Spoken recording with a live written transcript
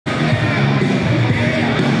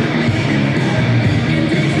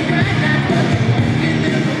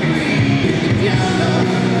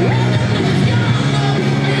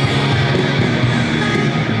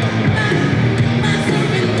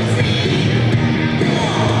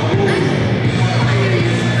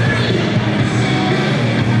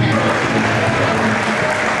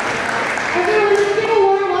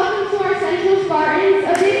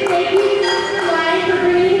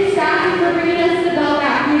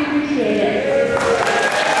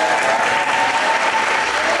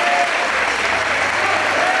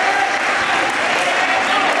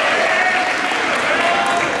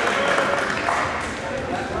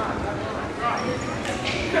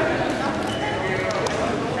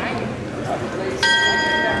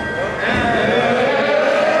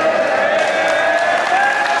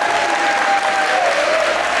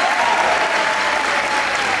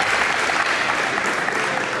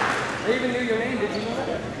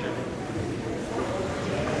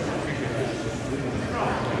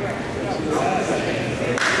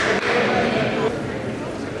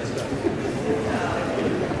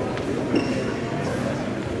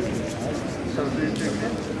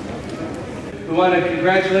We want to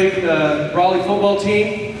congratulate the Brawley football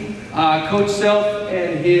team, Coach Self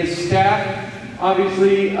and his staff,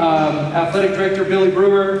 obviously Athletic Director Billy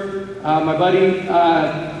Brewer, my buddy,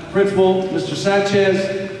 Principal Mr.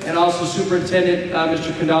 Sanchez, and also Superintendent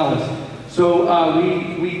Mr. Canales. So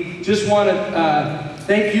we just want to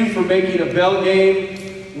thank you for making a bell game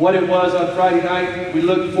what it was on Friday night. We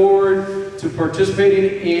look forward to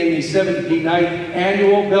participating in the 79th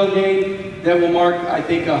annual bell game that will mark, I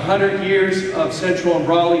think, 100 years of Central and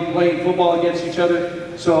Brawley playing football against each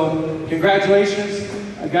other. So congratulations.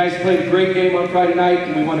 You guys played a great game on Friday night,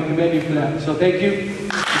 and we want to commend you for that. So thank you.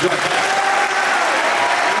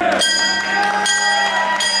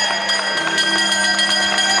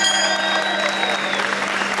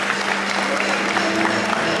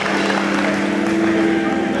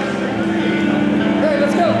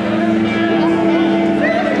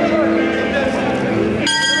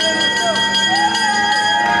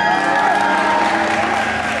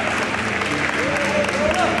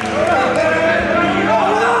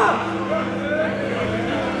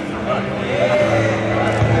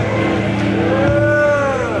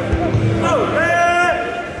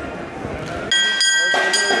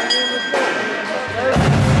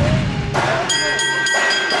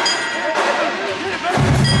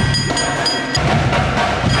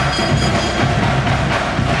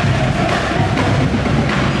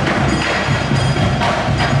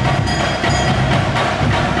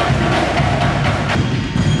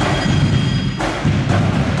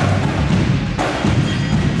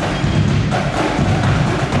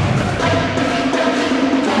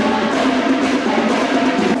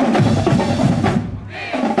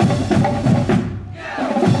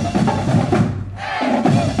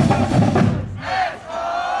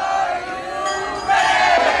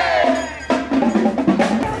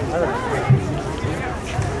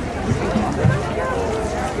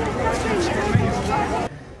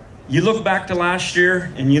 You look back to last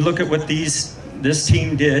year and you look at what this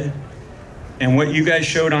team did, and what you guys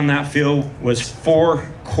showed on that field was 4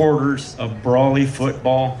 quarters of Brawley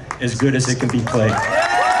football as good as it can be played.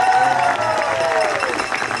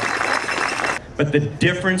 But the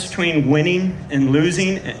difference between winning and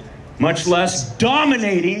losing, much less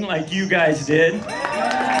dominating like you guys did,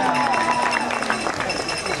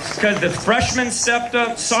 because the freshmen stepped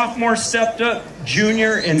up, sophomore stepped up,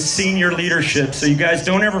 junior and senior leadership. So you guys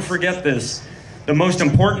don't ever forget this. The most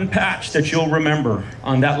important patch that you'll remember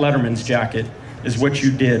on that Letterman's jacket is what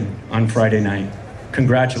you did on Friday night.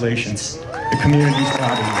 Congratulations. The community's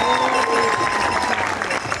proud of you.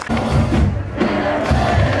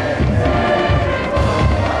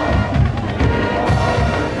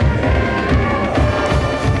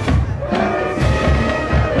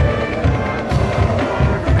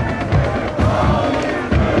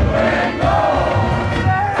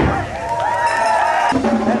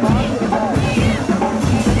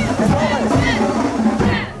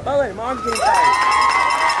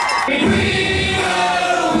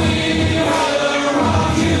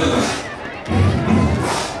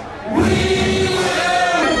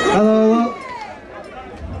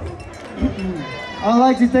 I'd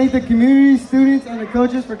like to thank the community, students, and the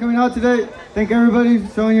coaches for coming out today. Thank everybody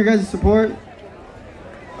for showing your guys' support.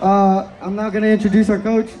 I'm now going to introduce our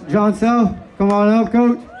coach, John Self. Come on up,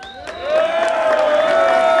 coach.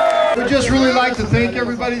 We'd just really like to thank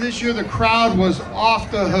everybody this year. The crowd was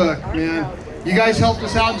off the hook, man. You guys helped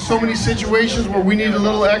us out in so many situations where we need a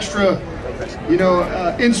little extra,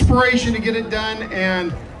 inspiration to get it done.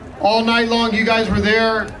 And all night long, you guys were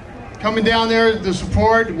there, coming down there, the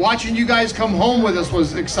support. Watching you guys come home with us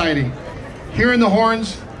was exciting. Hearing the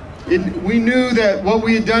horns, we knew that what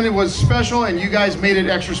we had done, it was special, and you guys made it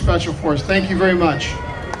extra special for us. Thank you very much.